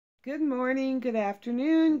Good morning, good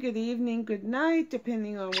afternoon, good evening, good night,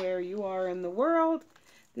 depending on where you are in the world.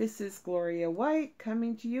 This is Gloria White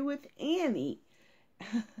coming to you with Annie.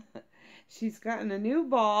 She's gotten a new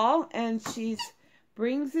ball and she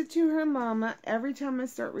brings it to her mama. Every time I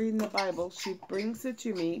start reading the Bible, she brings it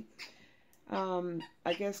to me.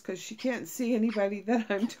 I guess because she can't see anybody that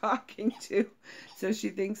I'm talking to. So she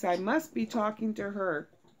thinks I must be talking to her.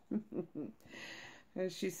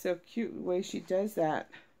 And she's so cute the way she does that.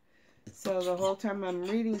 So the whole time I'm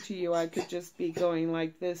reading to you, I could just be going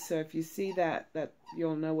like this. So if you see that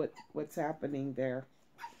you'll know what's happening there.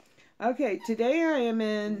 Okay, today I am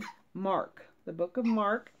in Mark, the book of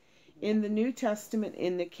Mark, in the New Testament,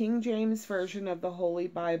 in the King James Version of the Holy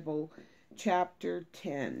Bible, chapter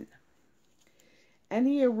 10. And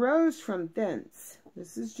he arose from thence,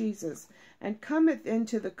 this is Jesus, and cometh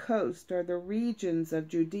into the coast, or the regions of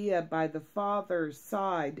Judea by the farther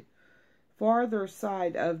side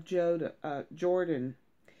of Jordan.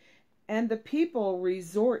 And the people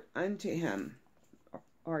resort unto him,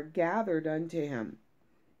 or gathered unto him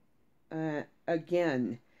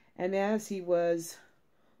again. And as he was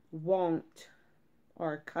wont,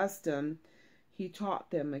 or accustomed, he taught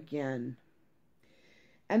them again.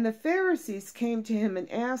 And the Pharisees came to him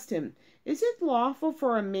and asked him, Is it lawful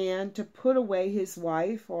for a man to put away his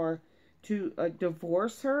wife, or to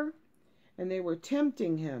divorce her? And they were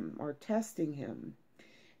tempting him, or testing him.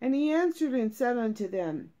 And he answered and said unto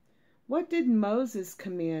them, What did Moses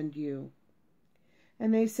command you?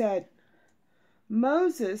 And they said,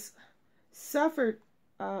 Moses suffered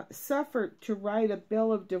to write a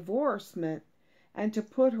bill of divorcement and to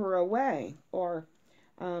put her away, or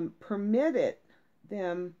permitted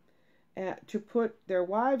them to put their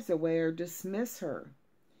wives away or dismiss her.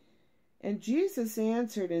 And Jesus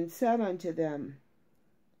answered and said unto them,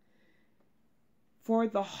 For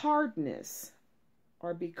the hardness,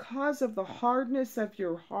 or because of the hardness of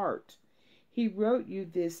your heart, he wrote you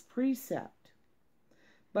this precept.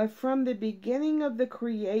 But from the beginning of the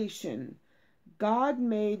creation, God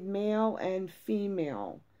made male and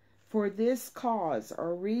female. For this cause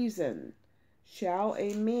or reason shall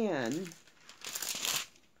a man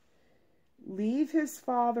leave his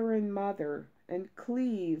father and mother, and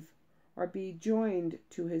cleave, or be joined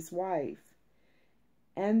to his wife,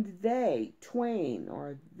 and they twain,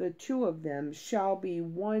 or the two of them, shall be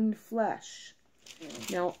one flesh.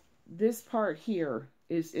 Now, this part here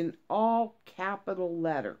is in all capital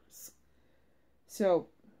letters. So,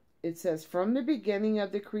 it says, from the beginning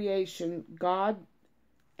of the creation, God,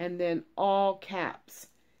 and then all caps,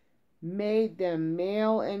 made them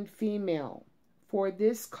male and female. For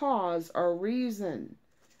this cause or reason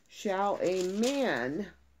shall a man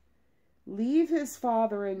leave his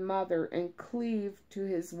father and mother, and cleave to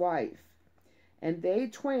his wife, and they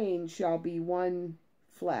twain shall be one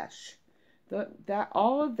flesh.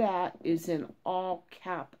 All of that is in all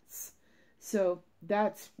caps. So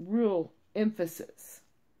that's real emphasis.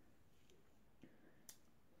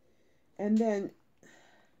 And then,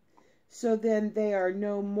 so then they are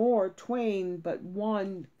no more twain, but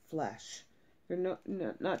one flesh. They're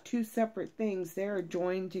not two separate things. They are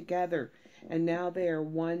joined together, and now they are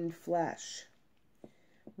one flesh.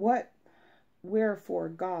 Wherefore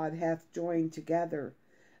God hath joined together,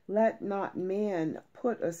 let not man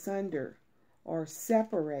put asunder, or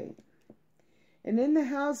separate. And in the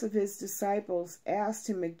house of his disciples asked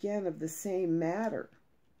him again of the same matter.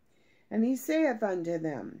 And he saith unto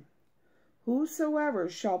them, Whosoever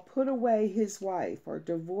shall put away his wife, or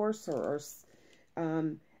divorce her,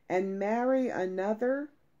 or and marry another,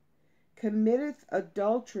 committeth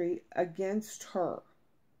adultery against her,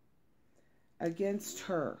 against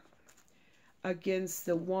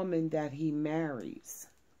the woman that he marries.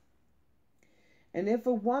 And if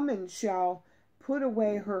a woman shall put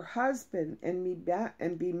away her husband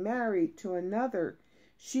and be married to another,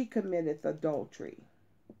 she committeth adultery.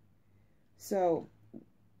 So,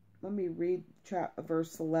 let me read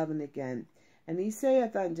verse 11 again. And he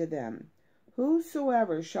saith unto them,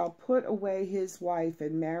 Whosoever shall put away his wife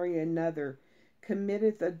and marry another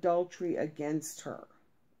committeth adultery against her.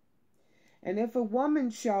 And if a woman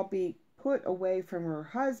shall be put away from her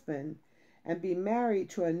husband and be married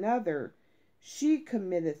to another, she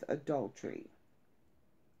committeth adultery.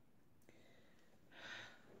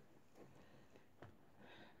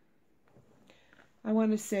 I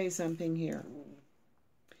want to say something here.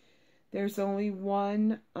 There's only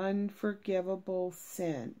one unforgivable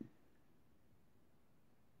sin.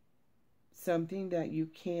 Something that you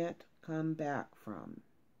can't come back from.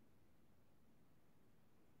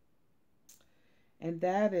 And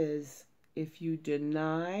that is if you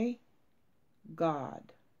deny God,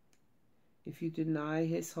 if you deny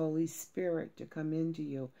his Holy Spirit to come into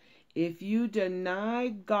you, if you deny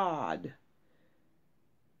God,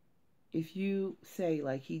 if you say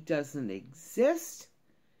like he doesn't exist,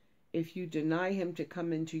 if you deny him to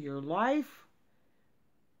come into your life,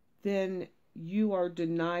 then you are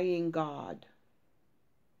denying God.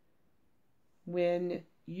 When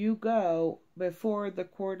you go before the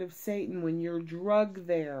court of Satan, when you're drugged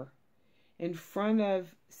there in front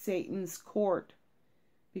of Satan's court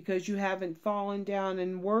because you haven't fallen down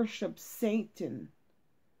and worshiped Satan,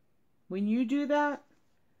 when you do that,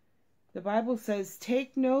 the Bible says,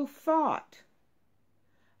 take no thought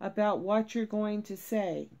about what you're going to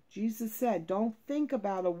say. Jesus said, don't think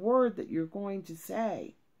about a word that you're going to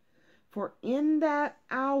say. For in that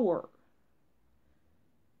hour,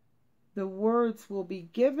 the words will be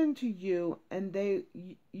given to you, and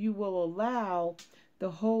you will allow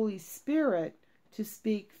the Holy Spirit to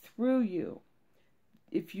speak through you.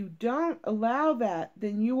 If you don't allow that,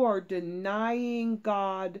 then you are denying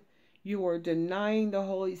God, you are denying the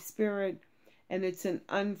Holy Spirit, and it's an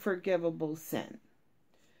unforgivable sin.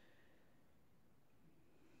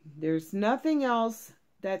 There's nothing else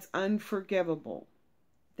that's unforgivable.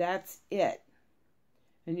 That's it.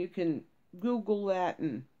 And you can Google that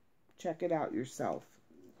and check it out yourself.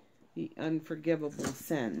 The unforgivable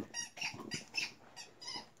sin.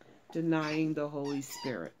 Denying the Holy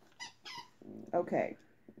Spirit. Okay.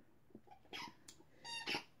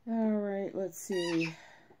 All right, let's see.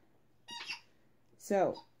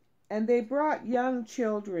 So, and they brought young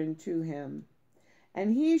children to him,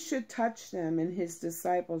 and he should touch them, and his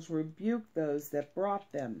disciples rebuked those that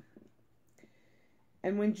brought them.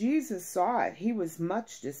 And when Jesus saw it, he was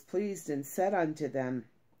much displeased, and said unto them,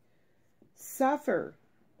 Suffer,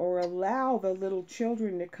 or allow the little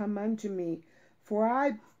children to come unto me, for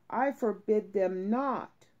I forbid them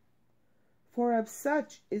not. For of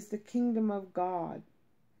such is the kingdom of God.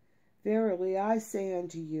 Verily I say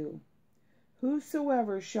unto you,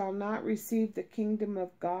 whosoever shall not receive the kingdom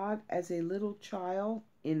of God as a little child,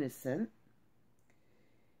 innocent,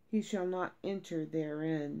 he shall not enter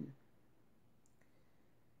therein.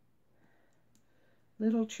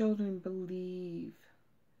 Little children believe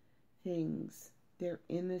things. They're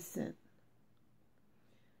innocent.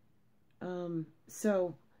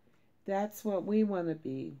 So that's what we want to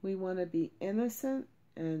be. We want to be innocent,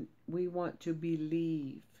 and we want to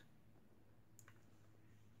believe.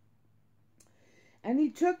 And he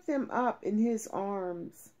took them up in his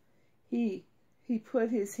arms. He put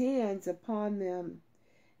his hands upon them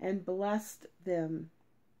and blessed them.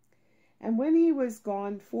 And when he was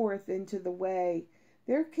gone forth into the way,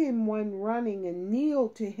 there came one running and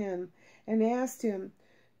kneeled to him and asked him,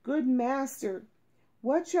 Good master,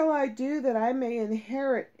 what shall I do that I may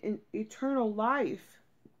inherit eternal life?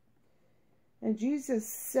 And Jesus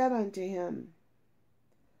said unto him,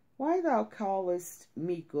 Why thou callest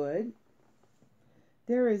me good?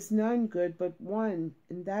 There is none good but one,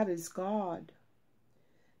 and that is God.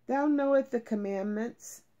 Thou knowest the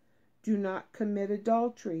commandments. Do not commit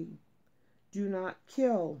adultery. Do not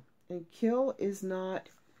kill. And kill is not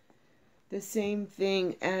the same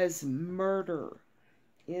thing as murder.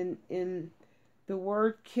 In the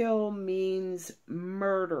word kill means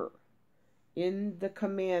murder. In the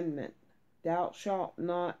commandment, thou shalt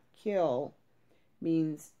not kill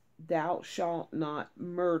means thou shalt not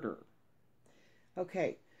murder.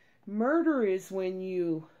 Okay, murder is when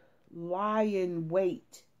you lie in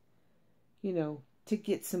wait, to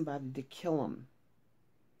get somebody to kill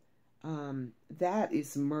them. That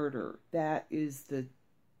is murder. That is the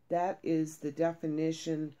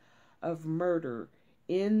definition of murder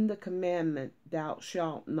in the commandment, thou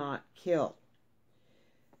shalt not kill.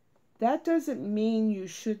 That doesn't mean you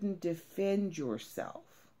shouldn't defend yourself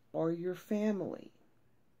or your family.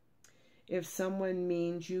 If someone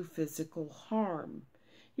means you physical harm,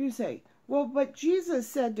 you say, well, but Jesus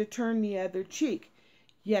said to turn the other cheek.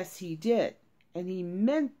 Yes, he did. And he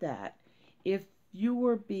meant that if you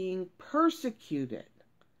were being persecuted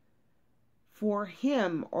for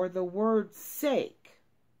him or the word's sake,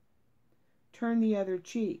 turn the other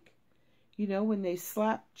cheek. When they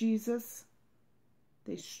slapped Jesus,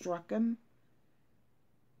 they struck him.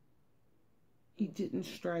 He didn't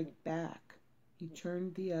strike back. He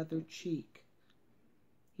turned the other cheek.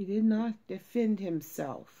 He did not defend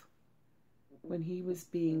himself when he was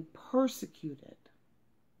being persecuted.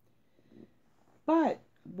 But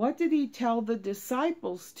what did he tell the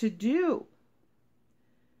disciples to do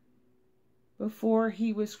before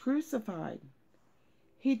he was crucified?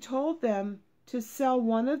 He told them to sell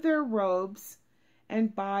one of their robes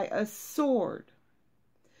and buy a sword.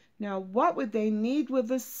 Now, what would they need with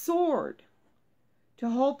a sword To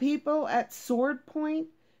hold people at sword point,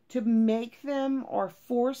 to make them or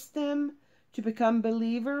force them to become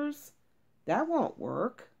believers, that won't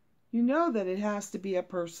work. You know that it has to be a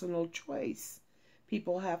personal choice.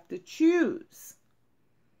 People have to choose.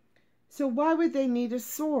 So why would they need a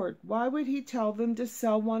sword? Why would he tell them to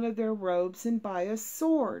sell one of their robes and buy a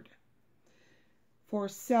sword? For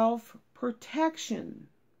self-protection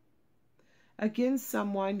against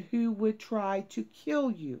someone who would try to kill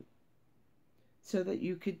you, so that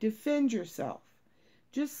you could defend yourself.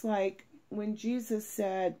 Just like when Jesus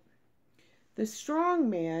said, the strong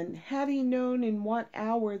man, had he known in what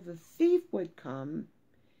hour the thief would come,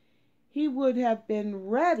 he would have been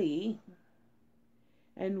ready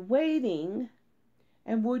and waiting,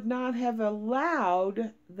 and would not have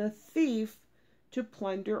allowed the thief to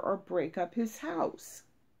plunder or break up his house.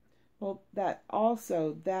 Well, that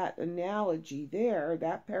analogy there,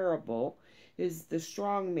 that parable, is the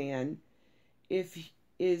strong man,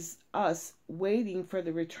 is us waiting for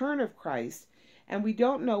the return of Christ, and we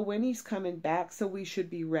don't know when he's coming back, so we should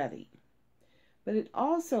be ready. But it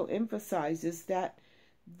also emphasizes that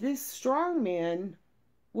this strong man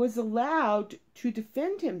was allowed to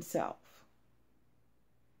defend himself.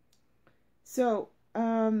 So,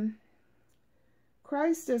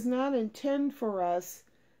 Christ does not intend for us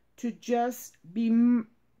to just be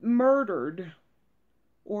murdered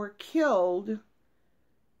or killed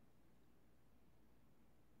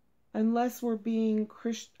unless we're being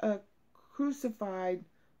crucified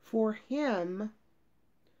for him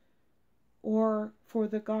or for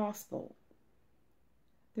the gospel.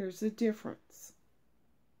 There's a difference.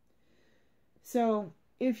 So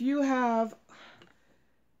if you have,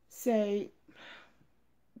 say,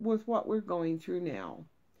 with what we're going through now,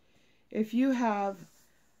 if you have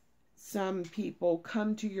some people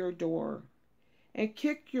come to your door and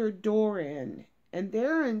kick your door in, and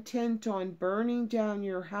they're intent on burning down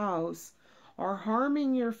your house or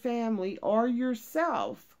harming your family or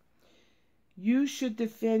yourself, you should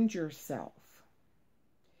defend yourself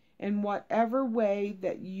in whatever way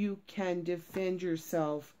that you can defend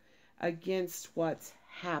yourself against what's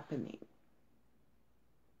happening.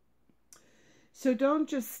 So don't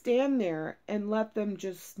just stand there and let them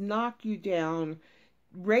just knock you down,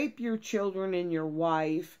 rape your children and your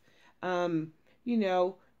wife,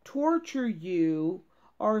 torture you,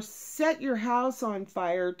 or set your house on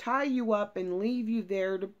fire, tie you up and leave you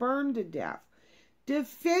there to burn to death.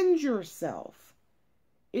 Defend yourself.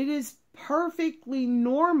 It is perfectly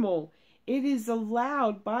normal. It is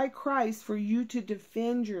allowed by Christ for you to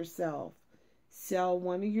defend yourself. Sell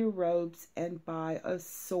one of your robes and buy a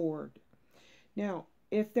sword. Now,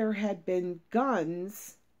 if there had been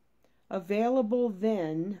guns available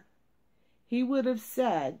then, he would have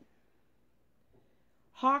said,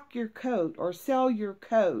 hawk your coat or sell your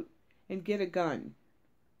coat and get a gun.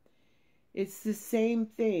 It's the same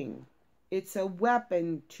thing. It's a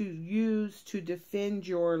weapon to use to defend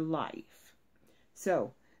your life.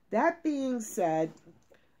 So, that being said,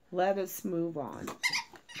 let us move on.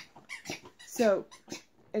 So,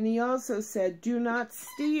 and he also said, do not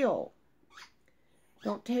steal.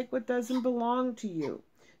 Don't take what doesn't belong to you.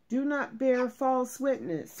 Do not bear false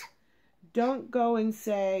witness. Don't go and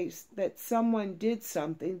say that someone did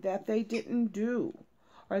something that they didn't do,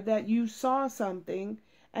 or that you saw something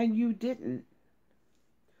and you didn't,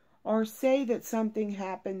 or say that something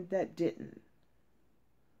happened that didn't.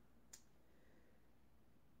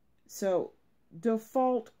 So,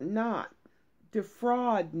 default not,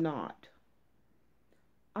 defraud not.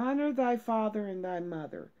 Honor thy father and thy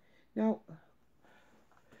mother. Now,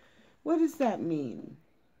 what does that mean?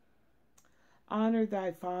 Honor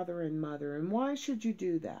thy father and mother. And why should you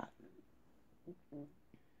do that?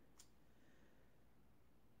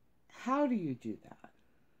 How do you do that?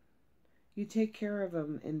 You take care of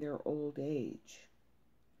them in their old age.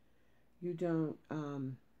 You don't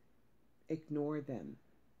ignore them.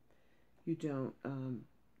 You don't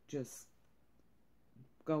just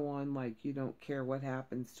go on like you don't care what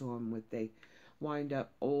happens to them when they wind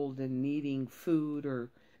up old and needing food or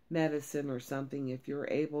medicine or something. If you're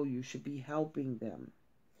able, you should be helping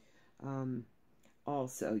them.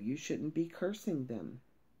 Also, you shouldn't be cursing them.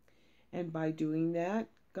 And by doing that,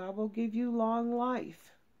 God will give you long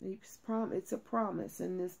life. It's a promise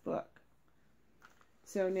in this book.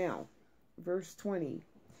 So now, verse 20.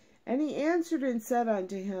 And he answered and said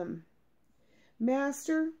unto him,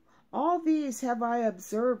 Master, all these have I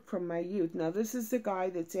observed from my youth. Now, this is the guy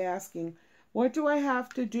that's asking, what do I have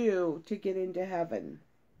to do to get into heaven?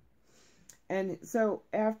 And so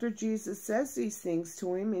after Jesus says these things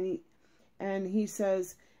to him, and he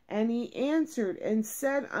says, and he answered and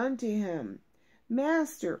said unto him,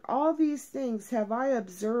 Master, all these things have I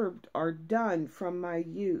observed are done from my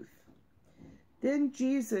youth. Then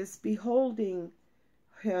Jesus, beholding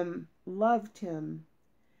him, loved him,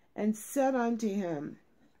 and said unto him,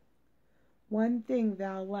 One thing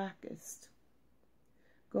thou lackest.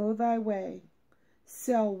 Go thy way,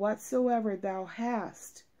 sell whatsoever thou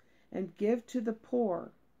hast, and give to the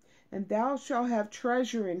poor, and thou shalt have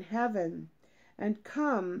treasure in heaven, and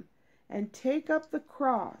come and take up the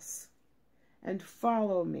cross and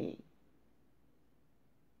follow me.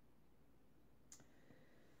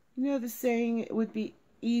 You know the saying, it would be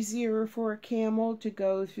easier for a camel to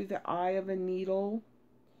go through the eye of a needle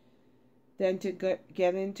than to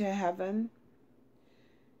get into heaven?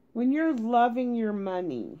 When you're loving your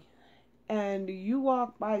money and you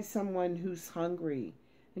walk by someone who's hungry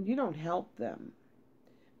and you don't help them,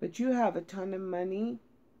 but you have a ton of money,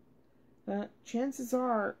 chances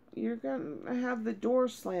are you're going to have the door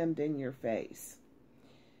slammed in your face.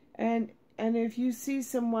 And if you see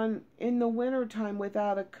someone in the wintertime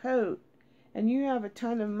without a coat and you have a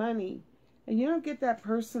ton of money and you don't get that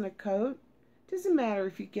person a coat, doesn't matter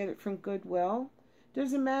if you get it from Goodwill.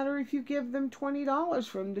 Doesn't matter if you give them $20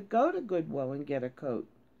 for them to go to Goodwill and get a coat.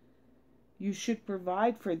 You should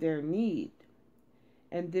provide for their need.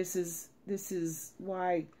 And this is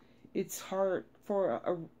why it's hard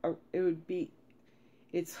for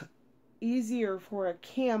it's easier for a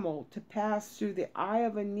camel to pass through the eye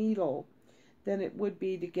of a needle than it would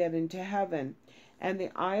be to get into heaven. And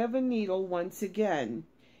the eye of a needle, once again,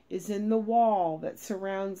 is in the wall that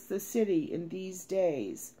surrounds the city in these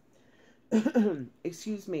days.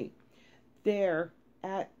 Excuse me. There,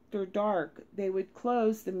 after dark, they would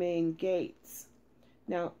close the main gates.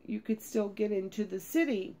 Now, you could still get into the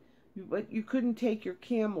city, but you couldn't take your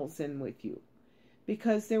camels in with you,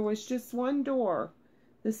 because there was just one door,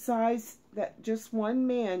 the size that just one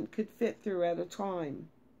man could fit through at a time.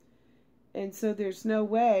 And so there's no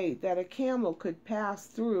way that a camel could pass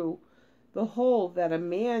through the hole that a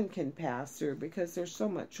man can pass through, because they're so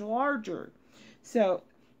much larger. So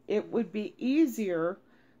it would be easier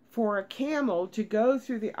for a camel to go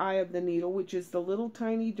through the eye of the needle, which is the little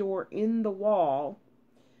tiny door in the wall,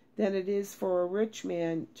 than it is for a rich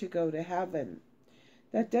man to go to heaven.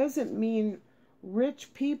 That doesn't mean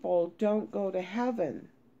rich people don't go to heaven.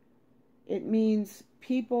 It means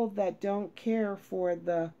people that don't care for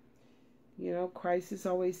the, Christ is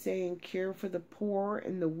always saying, care for the poor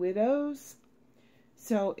and the widows.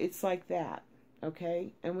 So it's like that,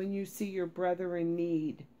 okay? And when you see your brother in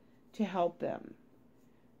need, to help them.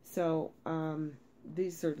 So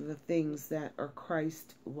these are the things that are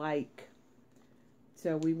Christ-like.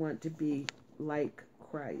 So we want to be like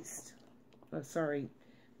Christ. Oh, sorry,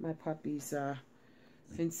 my puppy's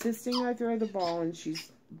insisting I throw the ball, and she's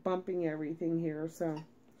bumping everything here. So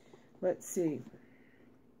let's see.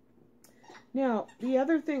 Now, the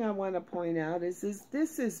other thing I want to point out is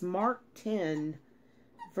this is Mark 10,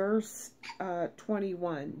 verse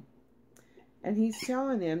 21. And he's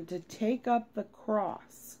telling him to take up the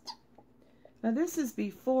cross. Now, this is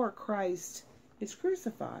before Christ is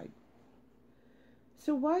crucified.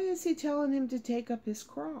 So why is he telling him to take up his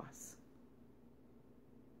cross?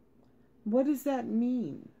 What does that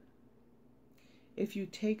mean? If you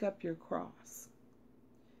take up your cross.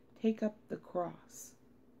 Take up the cross.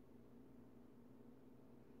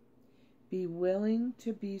 Be willing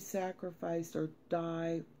to be sacrificed or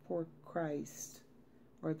die for Christ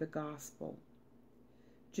or the gospel.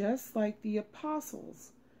 Just like the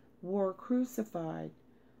apostles were crucified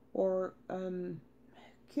or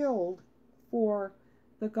killed for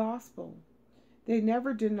the gospel. They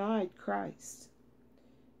never denied Christ.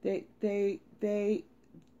 They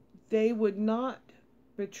would not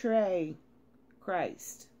betray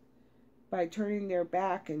Christ by turning their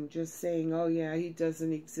back and just saying, oh yeah, he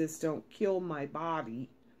doesn't exist, don't kill my body.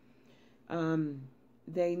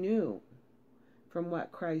 They knew from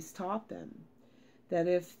what Christ taught them that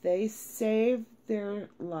if they save their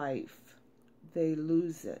life, they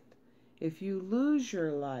lose it. If you lose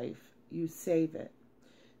your life, you save it.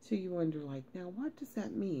 So you wonder, like, now what does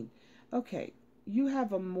that mean? Okay, you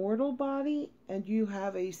have a mortal body and you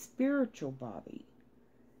have a spiritual body.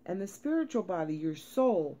 And the spiritual body, your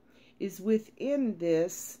soul, is within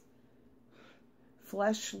this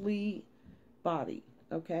fleshly body,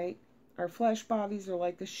 okay? Our flesh bodies are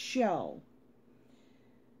like a shell.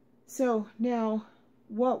 So now,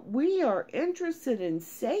 what we are interested in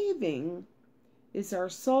saving is our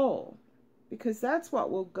soul, because that's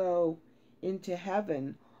what will go into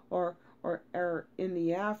heaven or in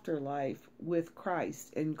the afterlife with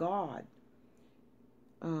Christ and God,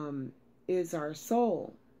 is our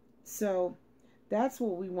soul. So that's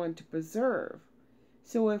what we want to preserve.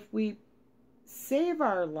 So if we save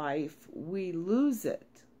our life, we lose it.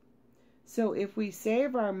 So if we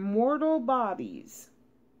save our mortal bodies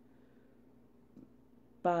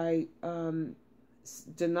by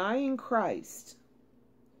denying Christ,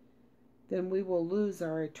 then we will lose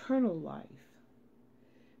our eternal life.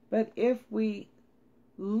 But if we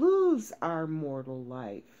lose our mortal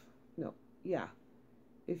life,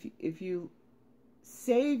 if you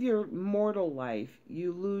save your mortal life,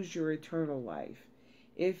 you lose your eternal life.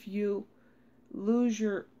 If you lose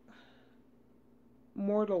your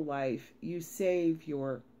mortal life, you save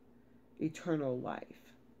your eternal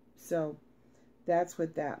life. So that's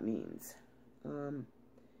what that means.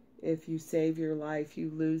 If you save your life,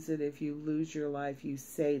 you lose it. If you lose your life, you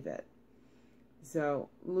save it. So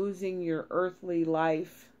losing your earthly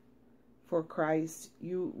life for Christ,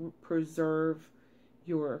 you preserve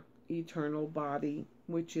your eternal body,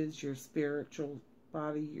 which is your spiritual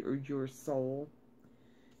body or your soul.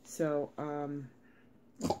 So,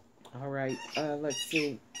 all right, let's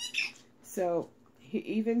see. So,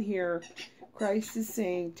 even here, Christ is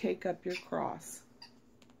saying, take up your cross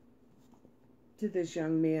to this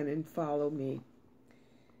young man and follow me.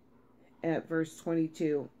 At verse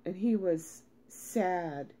 22, and he was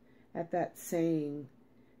sad at that saying,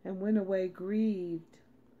 and went away grieved,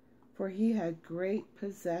 for he had great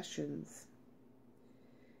possessions.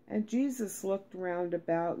 And Jesus looked round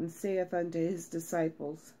about, and saith unto his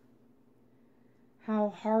disciples, how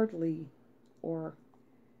hard it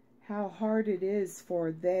is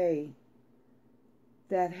for they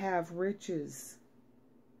that have riches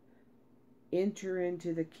enter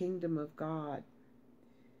into the kingdom of God.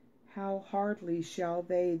 How hardly shall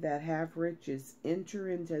they that have riches enter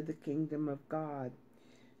into the kingdom of God.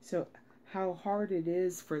 So how hard it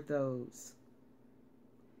is for those.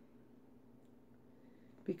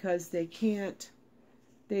 Because they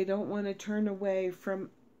don't want to turn away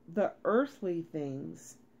from the earthly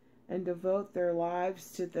things and devote their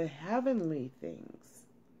lives to the heavenly things.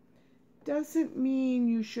 Doesn't mean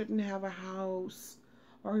you shouldn't have a house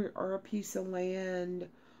or a piece of land,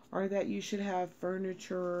 or that you should have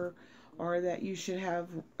furniture, or that you should have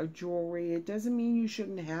a jewelry. It doesn't mean you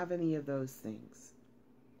shouldn't have any of those things.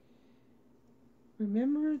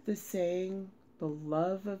 Remember the saying, the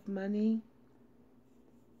love of money?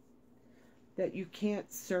 That you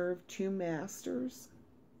can't serve two masters?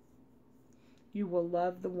 You will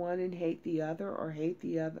love the one and hate the other, or hate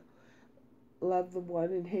the other, love the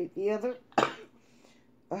one and hate the other.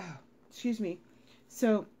 Excuse me.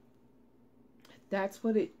 So that's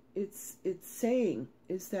what it's saying,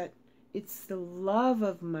 is that it's the love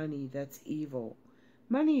of money that's evil.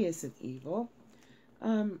 Money isn't evil.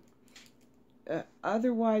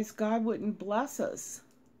 Otherwise, God wouldn't bless us,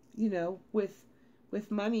 with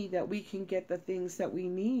money, that we can get the things that we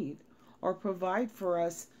need, or provide for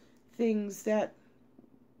us things that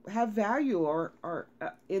have value or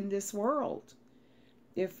in this world.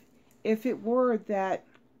 If it were that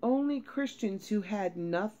only Christians who had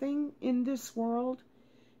nothing in this world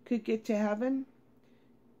could get to heaven,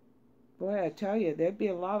 boy, I tell you, there'd be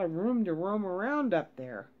a lot of room to roam around up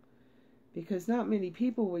there, because not many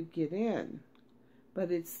people would get in. But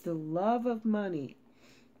it's the love of money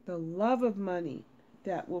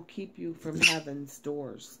that will keep you from heaven's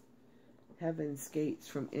doors, heaven's gates,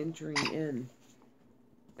 from entering in.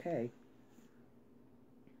 Okay.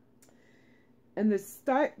 And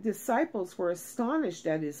the disciples were astonished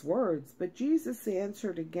at his words, but Jesus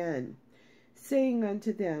answered again, saying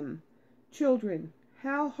unto them, children,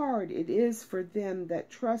 how hard it is for them that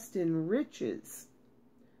trust in riches,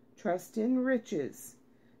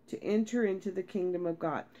 to enter into the kingdom of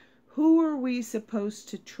God. Who are we supposed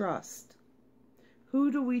to trust?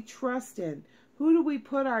 Who do we trust in? Who do we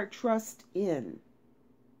put our trust in?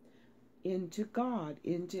 Into God,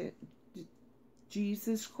 into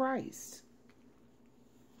Jesus Christ.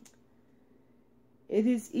 It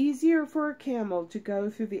is easier for a camel to go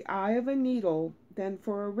through the eye of a needle than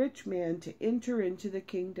for a rich man to enter into the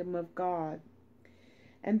kingdom of God.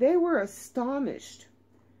 And they were astonished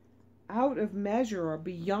out of measure, or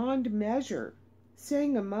beyond measure,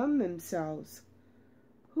 saying among themselves,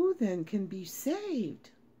 who then can be saved?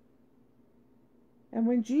 And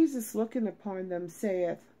when Jesus, looking upon them,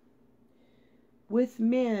 saith, with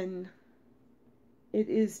men it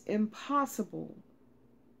is impossible,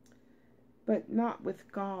 but not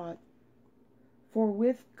with God. For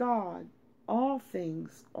with God all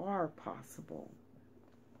things are possible.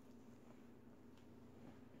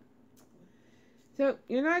 So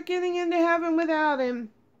you're not getting into heaven without him.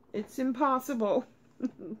 It's impossible.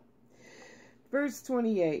 Verse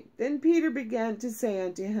 28. Then Peter began to say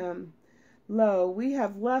unto him, Lo, we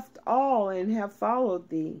have left all and have followed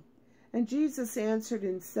thee. And Jesus answered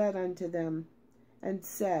and said unto them,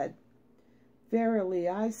 Verily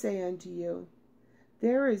I say unto you,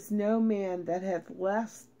 there is no man that hath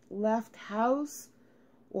left house,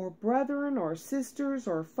 or brethren, or sisters,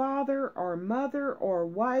 or father, or mother, or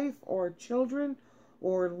wife, or children,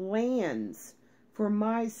 or lands, for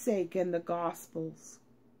my sake and the gospel's,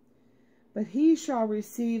 but he shall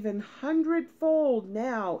receive 100-fold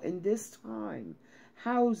now in this time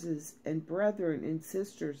houses, and brethren, and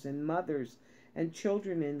sisters, and mothers, and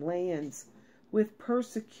children, and lands, with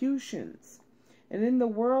persecutions, and in the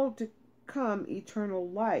world to come eternal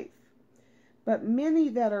life. But many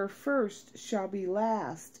that are first shall be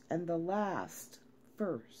last, and the last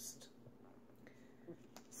first.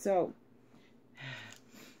 So,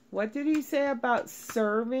 what did he say about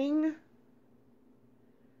serving?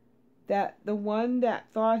 That the one that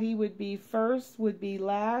thought he would be first would be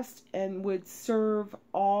last and would serve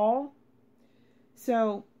all.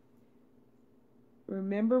 So,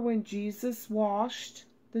 remember when Jesus washed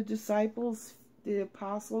the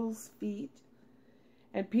apostles' feet?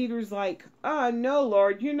 And Peter's like, no,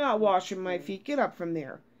 Lord, you're not washing my feet. Get up from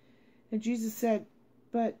there. And Jesus said,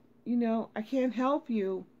 but, I can't help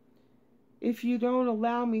you if you don't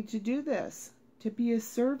allow me to do this, to be a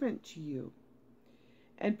servant to you.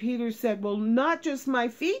 And Peter said, well, not just my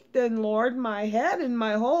feet then, Lord, my head and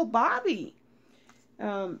my whole body.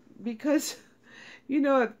 Because,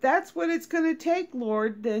 if that's what it's going to take,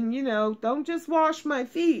 Lord, then, don't just wash my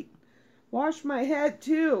feet. Wash my head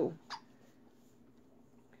too.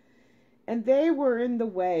 And they were in the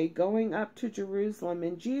way, going up to Jerusalem,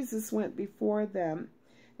 and Jesus went before them.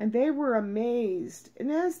 And they were amazed,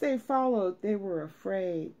 and as they followed, they were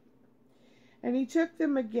afraid. And he took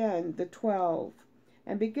them again, the 12,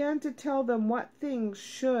 and began to tell them what things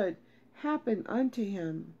should happen unto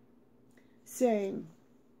him, saying,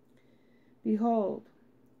 Behold,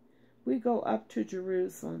 we go up to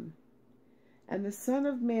Jerusalem, and the Son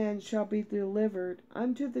of Man shall be delivered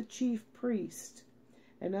unto the chief priests,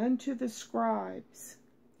 and unto the scribes,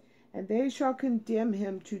 and they shall condemn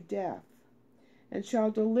him to death, and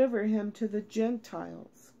shall deliver him to the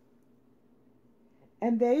Gentiles.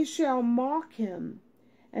 And they shall mock him,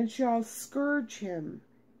 and shall scourge him,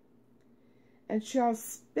 and shall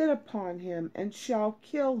spit upon him, and shall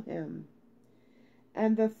kill him.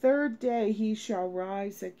 And the third day he shall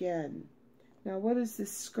rise again. Now what is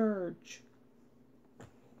this scourge?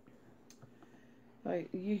 Like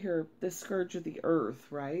you hear the scourge of the earth,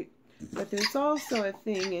 right? But there's also a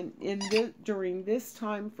thing during this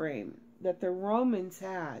time frame that the Romans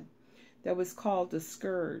had that was called a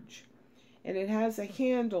scourge. And it has a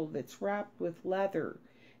handle that's wrapped with leather.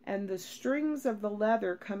 And the strings of the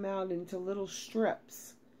leather come out into little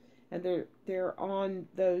strips. And they're on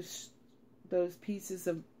those pieces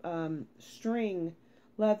of string,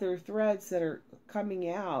 leather threads that are coming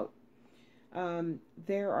out.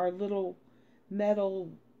 There are little metal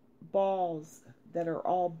balls that are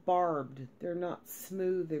all barbed. They're not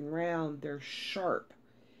smooth and round. They're sharp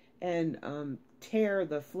and tear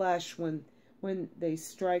the flesh when they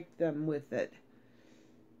strike them with it.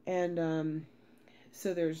 And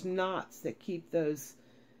so there's knots that keep those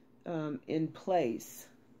in place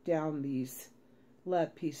down these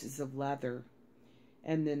pieces of leather.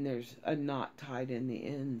 And then there's a knot tied in the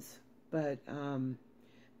ends. But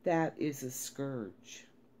that is a scourge.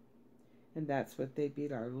 And that's what they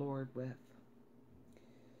beat our Lord with.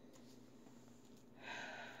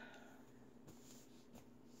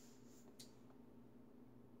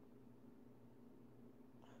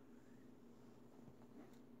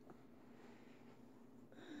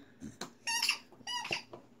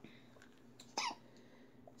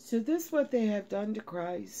 So this, what they have done to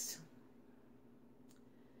Christ,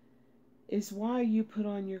 is why you put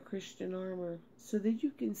on your Christian armor, so that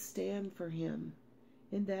you can stand for him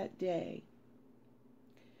in that day,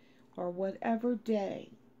 or whatever day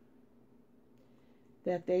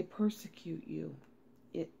that they persecute you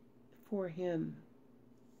for him.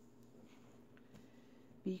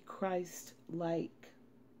 Be Christ-like.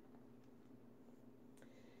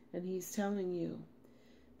 And he's telling you,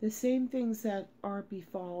 the same things that are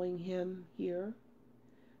befalling him here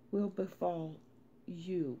will befall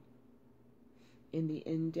you in the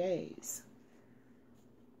end days.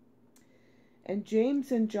 And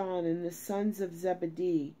James and John and the sons of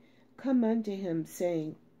Zebedee come unto him,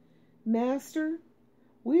 saying, Master,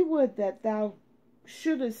 we would that thou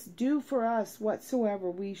shouldest do for us whatsoever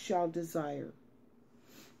we shall desire.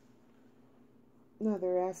 Now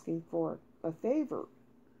they're asking for a favor.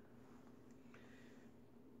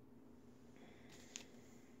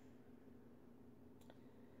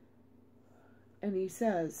 And he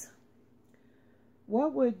says,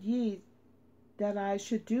 what would ye that I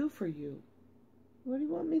should do for you? What do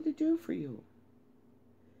you want me to do for you?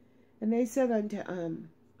 And they said unto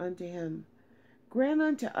him, grant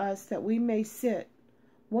unto us that we may sit,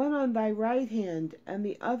 one on thy right hand, and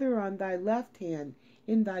the other on thy left hand,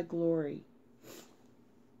 in thy glory.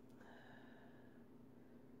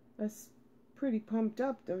 That's pretty pumped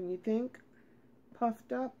up, don't you think?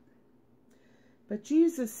 Puffed up. But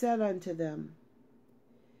Jesus said unto them,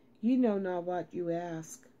 ye know not what you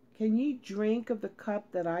ask. Can ye drink of the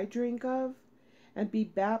cup that I drink of, and be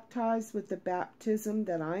baptized with the baptism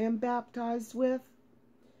that I am baptized with?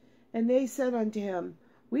 And they said unto him,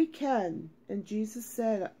 we can. And Jesus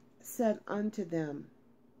said unto them,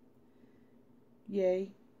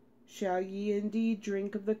 yea, shall ye indeed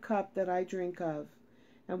drink of the cup that I drink of,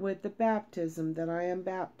 and with the baptism that I am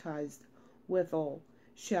baptized withal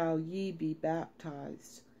shall ye be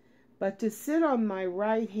baptized. But to sit on my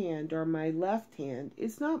right hand or my left hand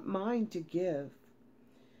is not mine to give,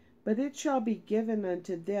 but it shall be given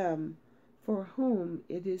unto them for whom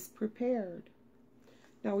it is prepared.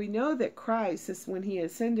 Now we know that Christ, is when he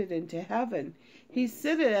ascended into heaven, he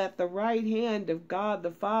sitteth at the right hand of God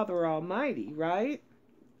the Father Almighty, right?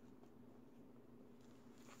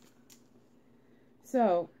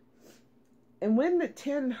 So, and when the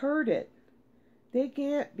 10 heard it, they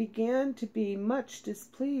began to be much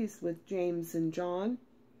displeased with James and John,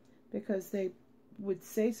 because they would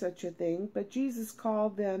say such a thing. But Jesus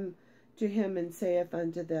called them to him and saith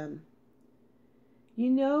unto them, ye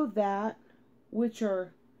know that which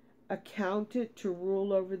are accounted to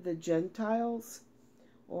rule over the Gentiles,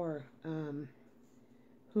 or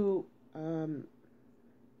who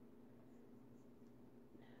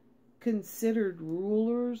considered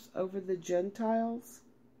rulers over the Gentiles,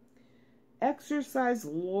 exercise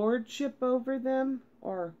lordship over them,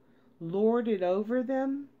 or lord it over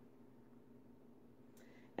them,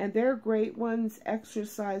 and their great ones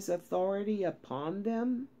exercise authority upon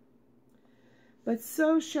them. But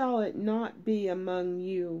so shall it not be among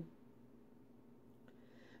you.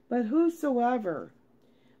 But whosoever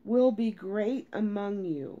will be great among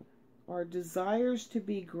you, or desires to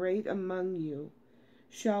be great among you,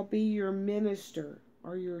 shall be your minister,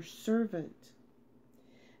 or your servant.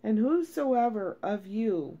 And whosoever of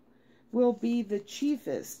you will be the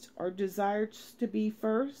chiefest, or desires to be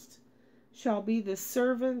first, shall be the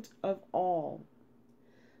servant of all.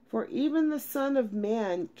 For even the Son of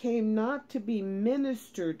Man came not to be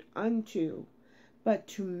ministered unto, but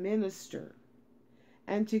to minister,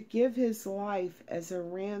 and to give his life as a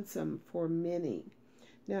ransom for many.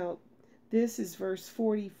 Now, this is verse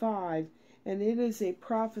 45, and it is a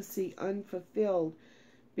prophecy unfulfilled,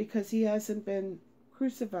 because he hasn't been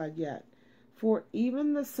crucified yet. For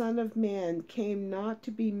even the Son of Man came not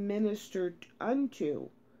to be ministered unto.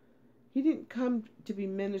 He didn't come to be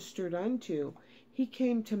ministered unto. He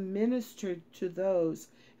came to minister to those.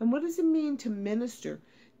 And what does it mean to minister?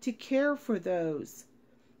 To care for those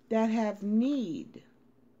that have need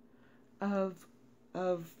of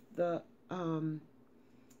the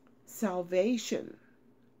salvation,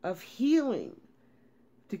 of healing,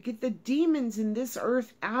 to get the demons in this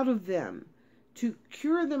earth out of them, to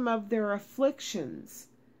cure them of their afflictions,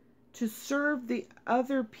 to serve the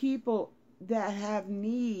other people that have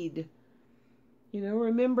need. You know,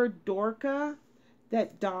 remember Dorcas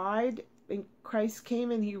that died, and Christ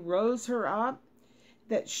came and he rose her up,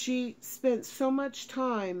 that she spent so much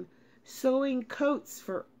time sewing coats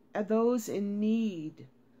for those in need.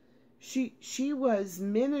 She was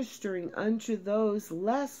ministering unto those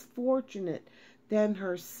less fortunate than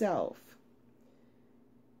herself.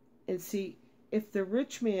 And see, if the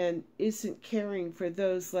rich man isn't caring for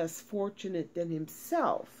those less fortunate than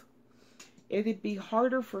himself, it'd be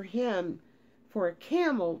harder for him, for a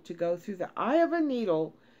camel to go through the eye of a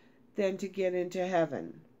needle than to get into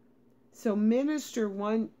heaven. So minister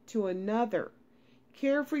one to another.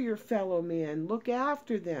 Care for your fellow man. Look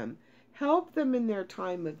after them. Help them in their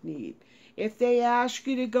time of need. If they ask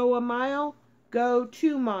you to go a mile, go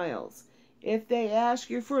 2 miles. If they ask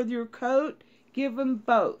you for your coat, give them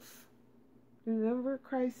both. Remember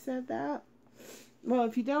Christ said that? Well,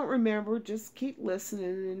 if you don't remember, just keep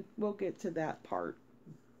listening and we'll get to that part.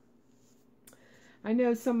 I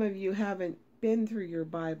know some of you haven't been through your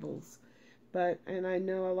Bibles, and I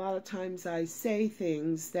know a lot of times I say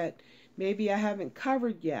things that maybe I haven't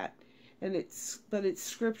covered yet, but it's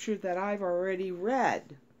scripture that I've already read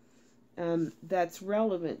that's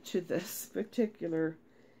relevant to this particular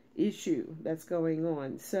issue that's going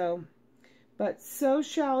on. But so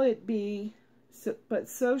shall it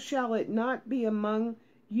not be among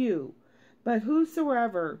you. But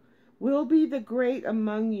whosoever will be the great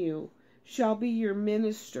among you shall be your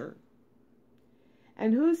minister.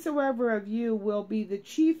 And whosoever of you will be the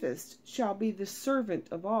chiefest shall be the servant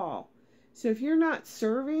of all. So if you're not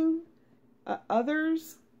serving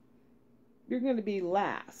others, you're going to be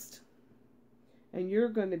last. And you're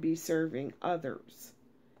going to be serving others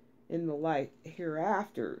in the life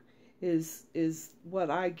hereafter is what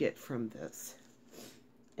I get from this.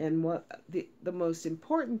 And what the most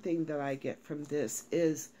important thing that I get from this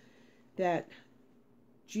is that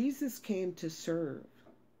Jesus came to serve.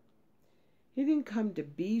 He didn't come to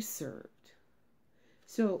be served.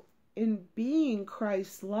 So in being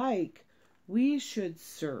Christ-like, we should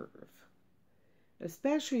serve,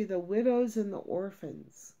 especially the widows and the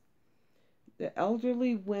orphans, the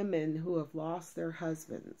elderly women who have lost their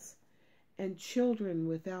husbands, and children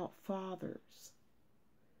without fathers.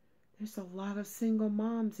 There's a lot of single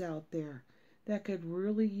moms out there that could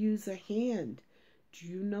really use a hand. Do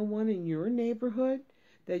you know one in your neighborhood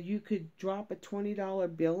that you could drop a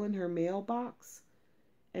 $20 bill in her mailbox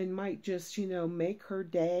and might just, make her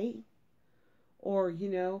day? Or,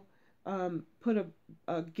 put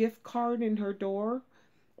a gift card in her door?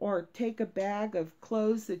 Or take a bag of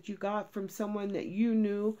clothes that you got from someone that you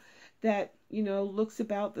knew that, looks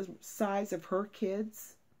about the size of her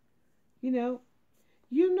kids? You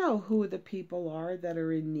know who the people are that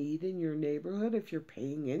are in need in your neighborhood if you're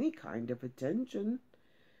paying any kind of attention.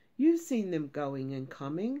 You've seen them going and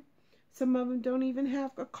coming. Some of them don't even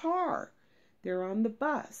have a car. They're on the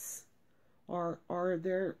bus. Or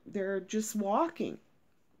they're just walking.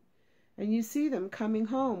 And you see them coming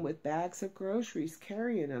home with bags of groceries,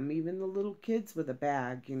 carrying them, even the little kids with a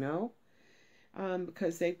bag,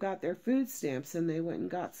 because they've got their food stamps and they went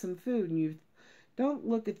and got some food. And you don't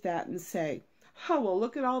look at that and say, oh, well,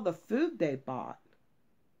 look at all the food they bought.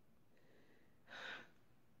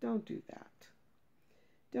 Don't do that.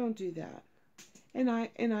 Don't do that. And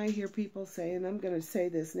I hear people say, and I'm going to say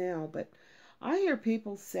this now, but I hear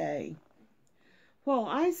people say, well,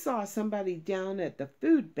 I saw somebody down at the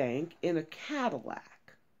food bank in a Cadillac.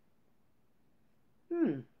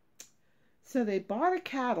 So they bought a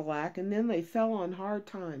Cadillac and then they fell on hard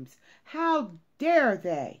times. How dare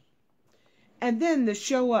they? And then to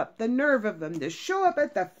show up, the nerve of them to show up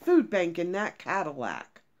at the food bank in that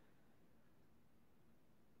Cadillac.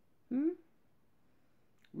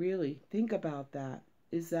 Really, think about that.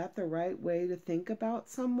 Is that the right way to think about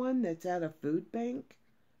someone that's at a food bank?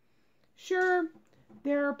 Sure,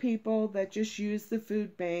 there are people that just use the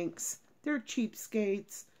food banks. They're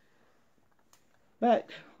cheapskates. But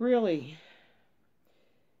really,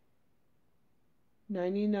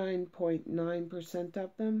 99.9%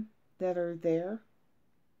 of them that are there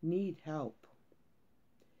need help.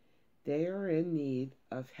 They are in need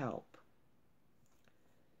of help.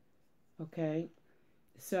 Okay?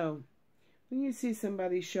 So, when you see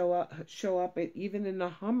somebody show up at, even in a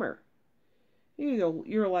Hummer,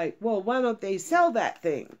 you're like, well, why don't they sell that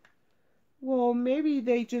thing? Well, maybe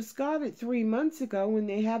they just got it 3 months ago when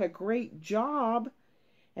they had a great job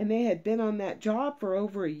and they had been on that job for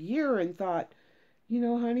over a year and thought,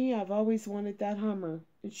 honey, I've always wanted that Hummer.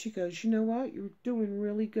 And she goes, you know what? You're doing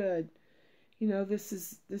really good. This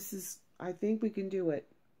is, I think we can do it.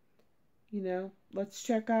 Let's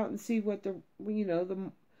check out and see what the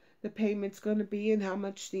payment's going to be and how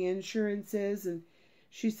much the insurance is. And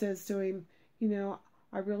she says to him,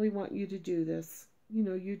 I really want you to do this.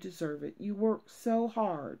 You deserve it. You work so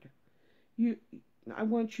hard. I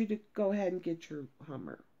want you to go ahead and get your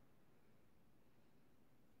Hummer.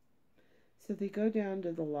 So they go down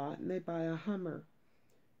to the lot and they buy a Hummer.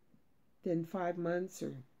 Then 5 months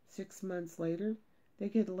or 6 months later, they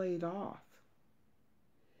get laid off.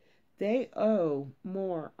 They owe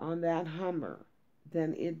more on that Hummer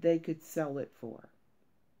than they could sell it for.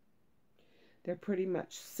 They're pretty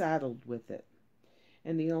much saddled with it.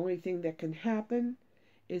 And the only thing that can happen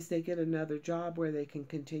is they get another job where they can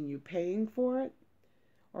continue paying for it,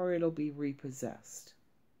 or it'll be repossessed.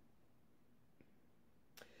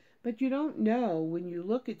 But you don't know when you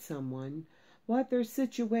look at someone what their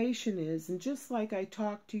situation is. And just like I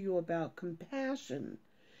talked to you about compassion,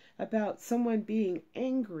 about someone being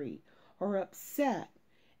angry or upset,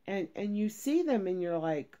 and you see them and you're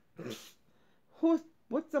like,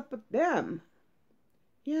 what's up with them?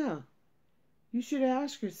 Yeah, you should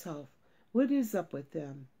ask yourself, what is up with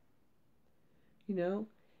them?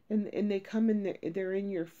 And they come in, they're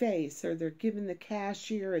in your face, or they're giving the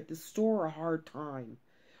cashier at the store a hard time,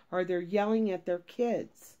 or they're yelling at their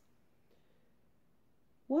kids.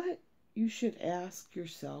 What you should ask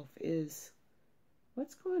yourself is,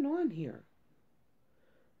 what's going on here?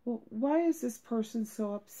 Well, why is this person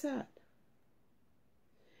so upset?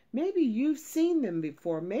 Maybe you've seen them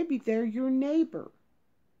before. Maybe they're your neighbor.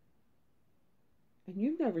 And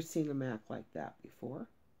you've never seen them act like that before.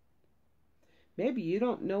 Maybe you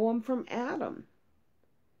don't know them from Adam.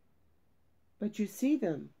 But you see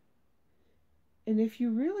them. And if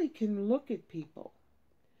you really can look at people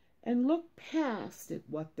and look past at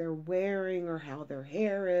what they're wearing or how their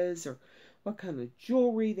hair is or what kind of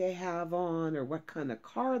jewelry they have on or what kind of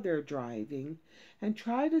car they're driving, and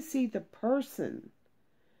try to see the person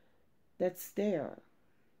that's there,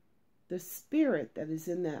 the spirit that is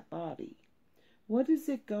in that body. What is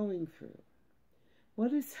it going through?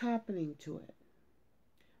 What is happening to it?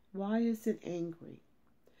 Why is it angry?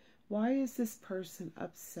 Why is this person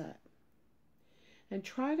upset? And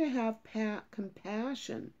try to have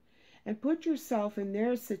compassion and put yourself in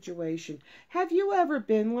their situation. Have you ever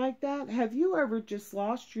been like that? Have you ever just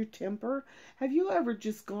lost your temper? Have you ever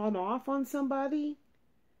just gone off on somebody?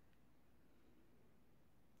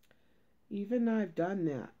 Even I've done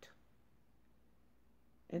that.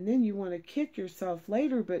 And then you want to kick yourself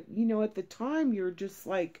later, but you know, at the time you're just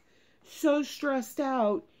like so stressed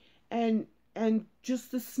out, and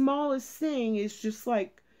just the smallest thing is just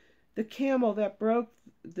like the camel that broke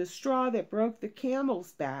the straw that broke the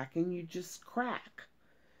camel's back, and you just crack.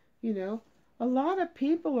 You know, a lot of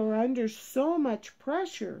people are under so much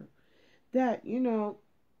pressure that, you know,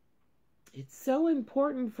 it's so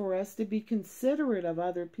important for us to be considerate of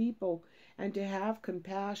other people and to have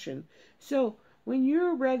compassion. So when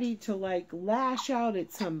you're ready to like lash out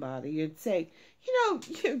at somebody and say, you know,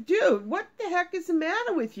 dude, what the heck is the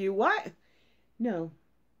matter with you? What? No,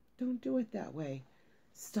 don't do it that way.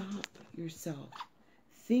 Stop yourself.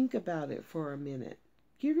 Think about it for a minute.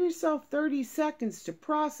 Give yourself 30 seconds to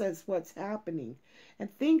process what's happening and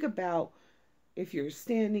think about, if you're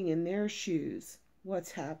standing in their shoes,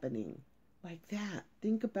 what's happening. Like that.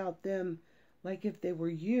 Think about them like if they were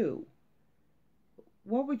you.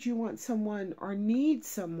 What would you want someone or need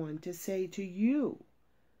someone to say to you?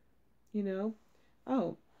 You know,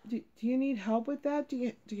 oh, do you need help with that? Do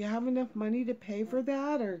you have enough money to pay for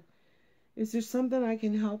that? Or is there something I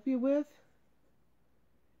can help you with?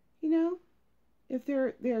 You know, if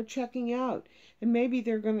they're checking out, and maybe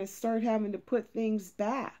they're going to start having to put things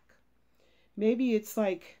back. Maybe it's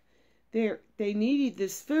like they needed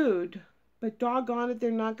this food, but doggone it,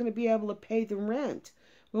 they're not going to be able to pay the rent.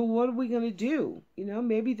 Well, what are we going to do? You know,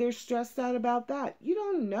 maybe they're stressed out about that. You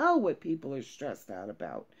don't know what people are stressed out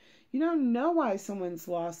about. You don't know why someone's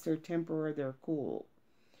lost their temper or their cool.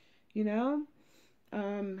 You know?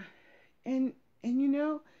 And you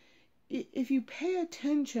know, if you pay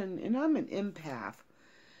attention, and I'm an empath.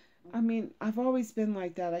 I mean, I've always been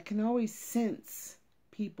like that. I can always sense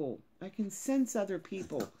people. I can sense other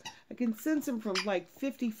people. I can sense them from like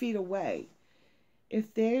 50 feet away.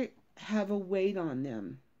 If they have a weight on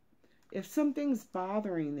them, if something's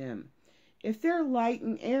bothering them, if they're light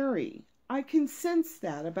and airy, I can sense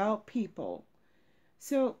that about people.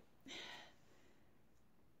 So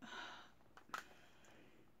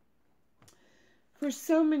for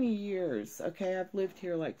so many years, okay, I've lived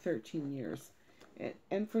here like 13 years,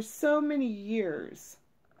 and for so many years,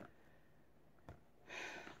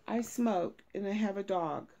 I smoke and I have a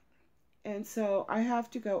dog, and so I have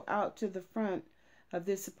to go out to the front of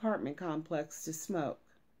this apartment complex to smoke.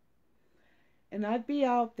 And I'd be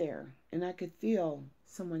out there, and I could feel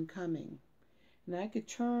someone coming, and I could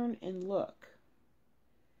turn and look.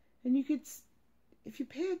 And you could, if you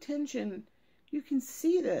pay attention, you can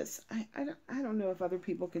see this. I don't know if other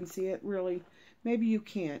people can see it, really. Maybe you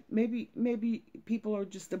can't. Maybe people are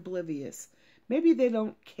just oblivious. Maybe they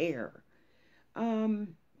don't care.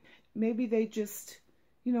 Maybe they just,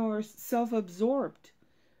 you know, are self-absorbed.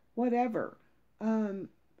 Whatever.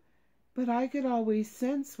 But I could always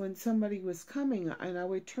sense when somebody was coming, and I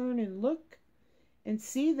would turn and look and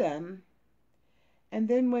see them. And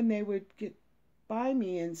then when they would get by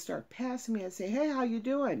me and start passing me, I'd say, hey, how you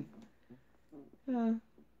doing? And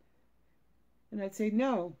I'd say,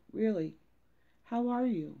 no, really, how are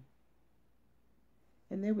you?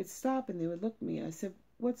 And they would stop and they would look at me. I said,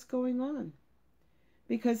 what's going on?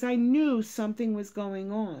 Because I knew something was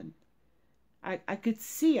going on. I could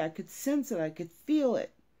see, I could sense it, I could feel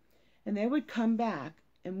it. And they would come back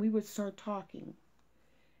and we would start talking.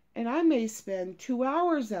 And I may spend 2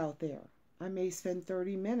 hours out there. I may spend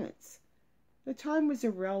 30 minutes. The time was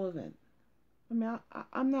irrelevant.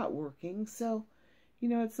 I'm not working, so, you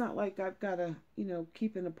know, it's not like I've got to, you know,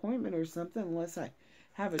 keep an appointment or something unless I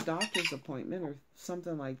have a doctor's appointment or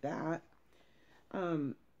something like that.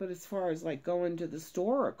 But as far as like going to the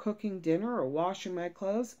store or cooking dinner or washing my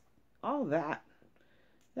clothes, all that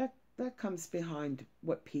comes behind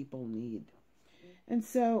what people need. And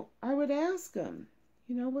so I would ask them,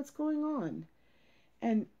 what's going on?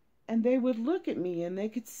 And they would look at me, and they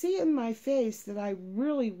could see in my face that I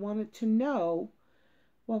really wanted to know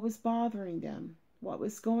what was bothering them, what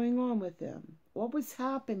was going on with them, what was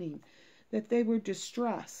happening, that they were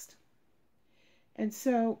distressed. And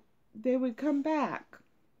so they would come back,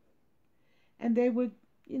 and they would,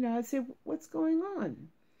 I'd say, what's going on?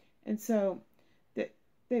 And so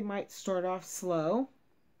they might start off slow,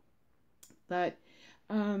 but,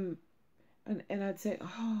 and I'd say,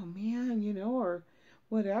 oh man, or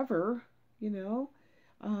whatever,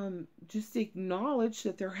 just acknowledge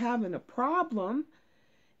that they're having a problem.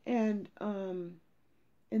 And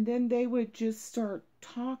then they would just start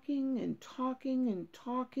talking and talking and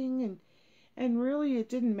talking, and really it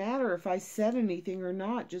didn't matter if I said anything or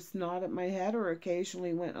not, just nodded my head or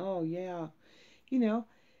occasionally went, oh yeah.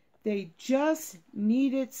 They just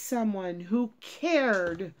needed someone who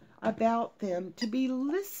cared about them to be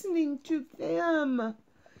listening to them.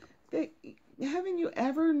 Haven't you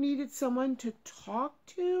ever needed someone to talk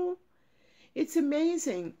to? It's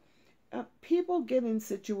amazing. People get in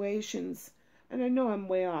situations, and I know I'm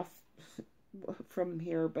way off from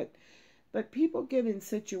here, but people get in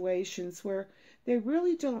situations where they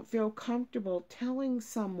really don't feel comfortable telling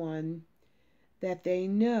someone that they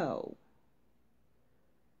know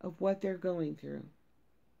of what they're going through.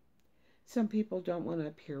 Some people don't want to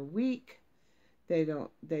appear weak. They don't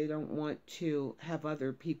want to have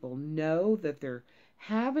other people know that they're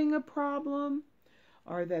having a problem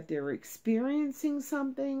or that they're experiencing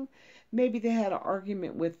something. Maybe they had an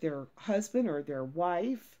argument with their husband or their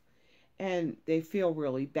wife, and they feel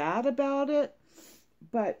really bad about it,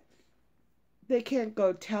 but they can't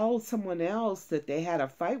go tell someone else that they had a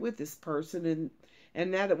fight with this person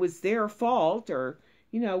and that it was their fault, or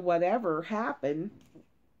whatever happened.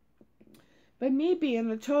 But me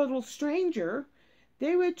being a total stranger,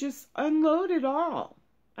 they would just unload it all.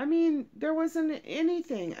 I mean, there wasn't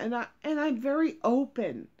anything, and I'm very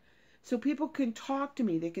open, so people can talk to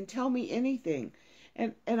me. They can tell me anything,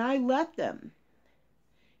 and I let them,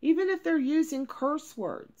 even if they're using curse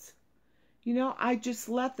words. I just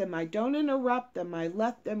let them. I don't interrupt them. I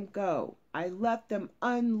let them go. I let them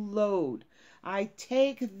unload. I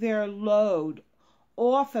take their load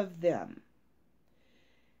off of them.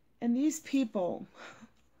 And these people,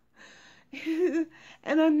 and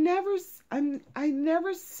I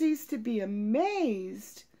never cease to be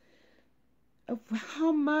amazed of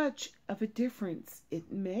how much of a difference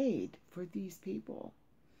it made for these people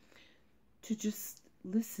to just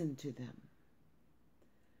listen to them,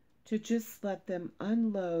 to just let them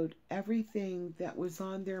unload everything that was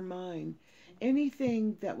on their mind,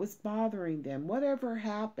 anything that was bothering them, whatever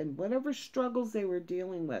happened, whatever struggles they were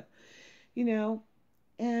dealing with,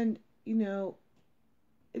 and,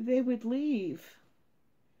 they would leave,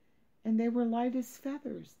 and they were light as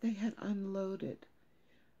feathers. They had unloaded.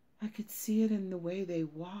 I could see it in the way they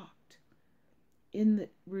walked, in the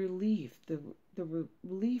relief, the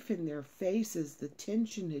relief in their faces. The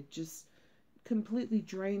tension had just completely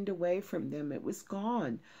drained away from them. It was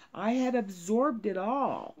gone. I had absorbed it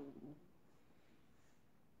all.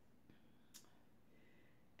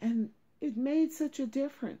 And it made such a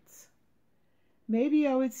difference. Maybe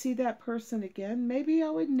I would see that person again. Maybe I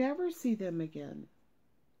would never see them again.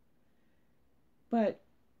 But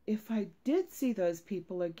if I did see those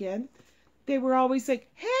people again, they were always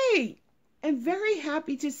like, hey, and very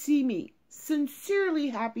happy to see me. Sincerely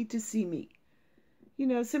happy to see me.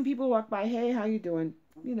 Some people walk by, hey, how you doing?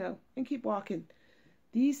 And keep walking.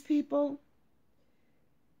 These people,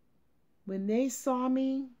 when they saw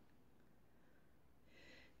me,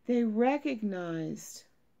 they recognized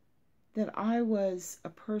that I was a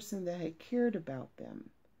person that had cared about them,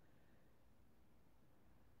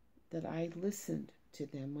 that I listened to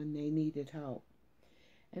them when they needed help.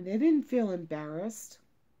 And they didn't feel embarrassed.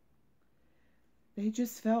 They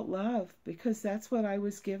just felt love, because that's what I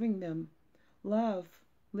was giving them. Love,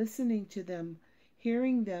 listening to them,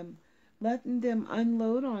 hearing them, letting them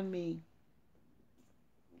unload on me.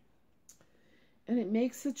 And it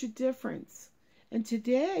makes such a difference. And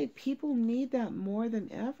today, people need that more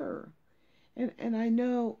than ever. And I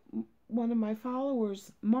know one of my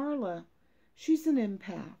followers, Marla, she's an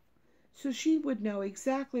empath. So she would know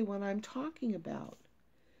exactly what I'm talking about.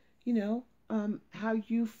 How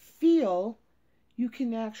you feel, you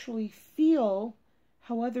can actually feel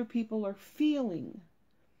how other people are feeling.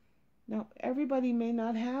 Now, everybody may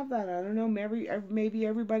not have that. I don't know, maybe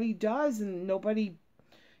everybody does, and nobody,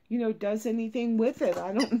 does anything with it.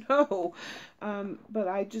 I don't know. But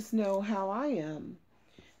I just know how I am.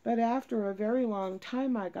 But after a very long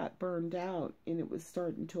time, I got burned out, and it was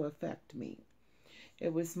starting to affect me.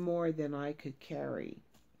 It was more than I could carry.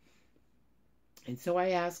 And so I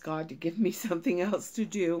asked God to give me something else to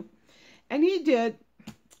do. And He did.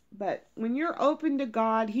 But when you're open to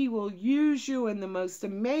God, He will use you in the most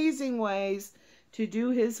amazing ways to do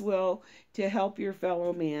His will, to help your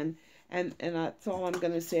fellow man. And that's all I'm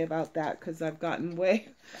going to say about that, because I've gotten way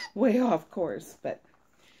off course. But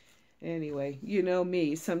anyway, you know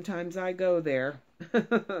me. Sometimes I go there.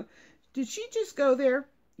 Did she just go there?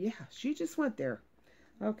 Yeah, she just went there.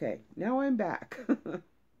 Okay, now I'm back.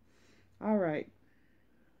 All right.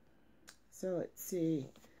 So let's see.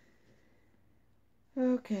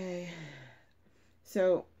 Okay.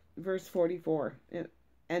 So, verse 44.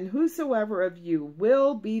 And whosoever of you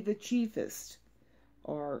will be the chiefest,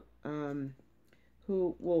 or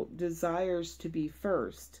who will desires to be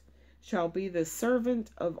first, shall be the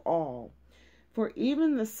servant of all. For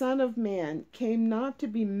even the Son of Man came not to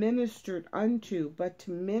be ministered unto, but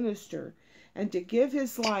to minister, and to give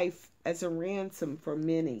his life as a ransom for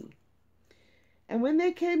many. And when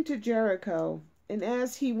they came to Jericho, and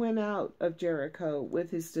as he went out of Jericho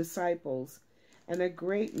with his disciples, and a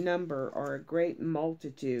great number, or a great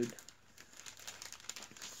multitude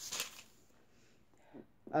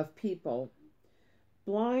of people,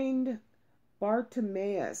 blind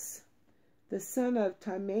Bartimaeus, the son of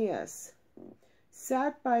Timaeus,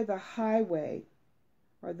 sat by the highway,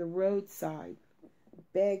 or the roadside,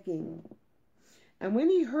 begging. And when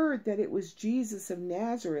he heard that it was Jesus of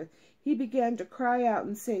Nazareth, he began to cry out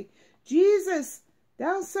and say, Jesus,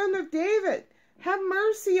 thou son of David, have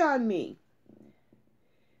mercy on me.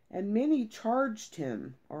 And many charged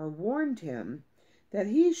him, or warned him, that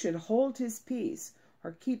he should hold his peace,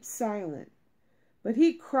 or keep silent. But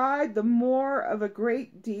he cried the more of a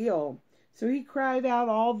great deal, so he cried out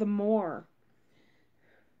all the more,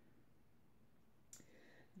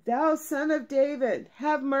 Thou son of David,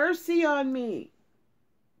 have mercy on me.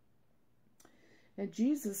 And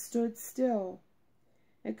Jesus stood still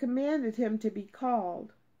and commanded him to be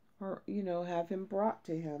called, or, have him brought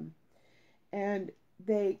to him. And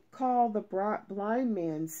they called the blind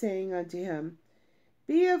man, saying unto him,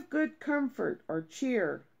 Be of good comfort, or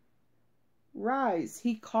cheer. Rise,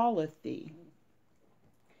 he calleth thee.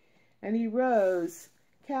 And he rose,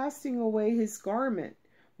 casting away his garment,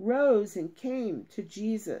 rose and came to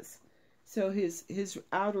Jesus. So his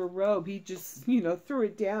outer robe, he just, threw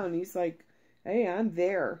it down. He's like, hey, I'm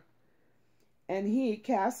there. And he,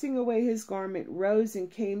 casting away his garment, rose and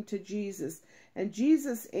came to Jesus. And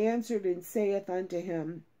Jesus answered and saith unto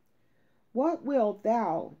him, What wilt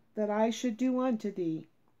thou that I should do unto thee?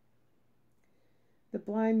 The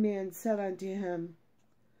blind man said unto him,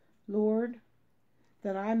 Lord,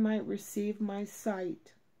 that I might receive my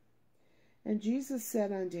sight. And Jesus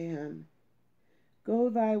said unto him, Go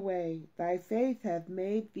thy way, thy faith hath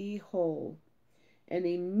made thee whole. And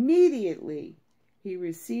immediately he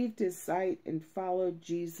received his sight and followed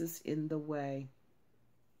Jesus in the way.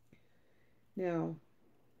 Now,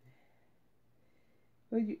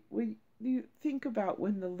 when you think about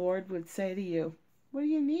when the Lord would say to you, what do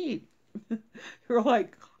you need? You're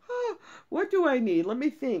like, what do I need? Let me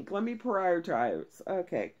think. Let me prioritize.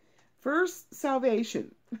 Okay. First,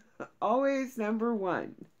 salvation. Always number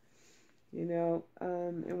one. And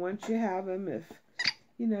once you have him, if,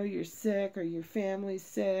 you're sick or your family's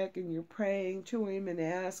sick and you're praying to him and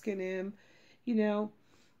asking him,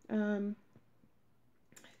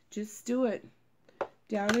 just do it.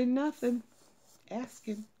 Doubting nothing.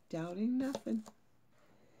 Asking, doubting nothing.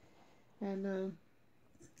 And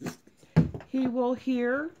he will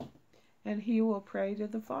hear and he will pray to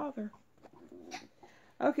the Father.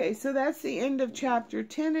 Okay, so that's the end of chapter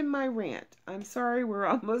 10 in my rant. I'm sorry, we're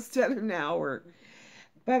almost at an hour.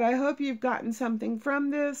 But I hope you've gotten something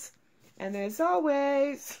from this. And as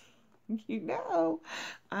always,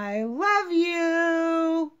 I love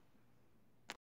you.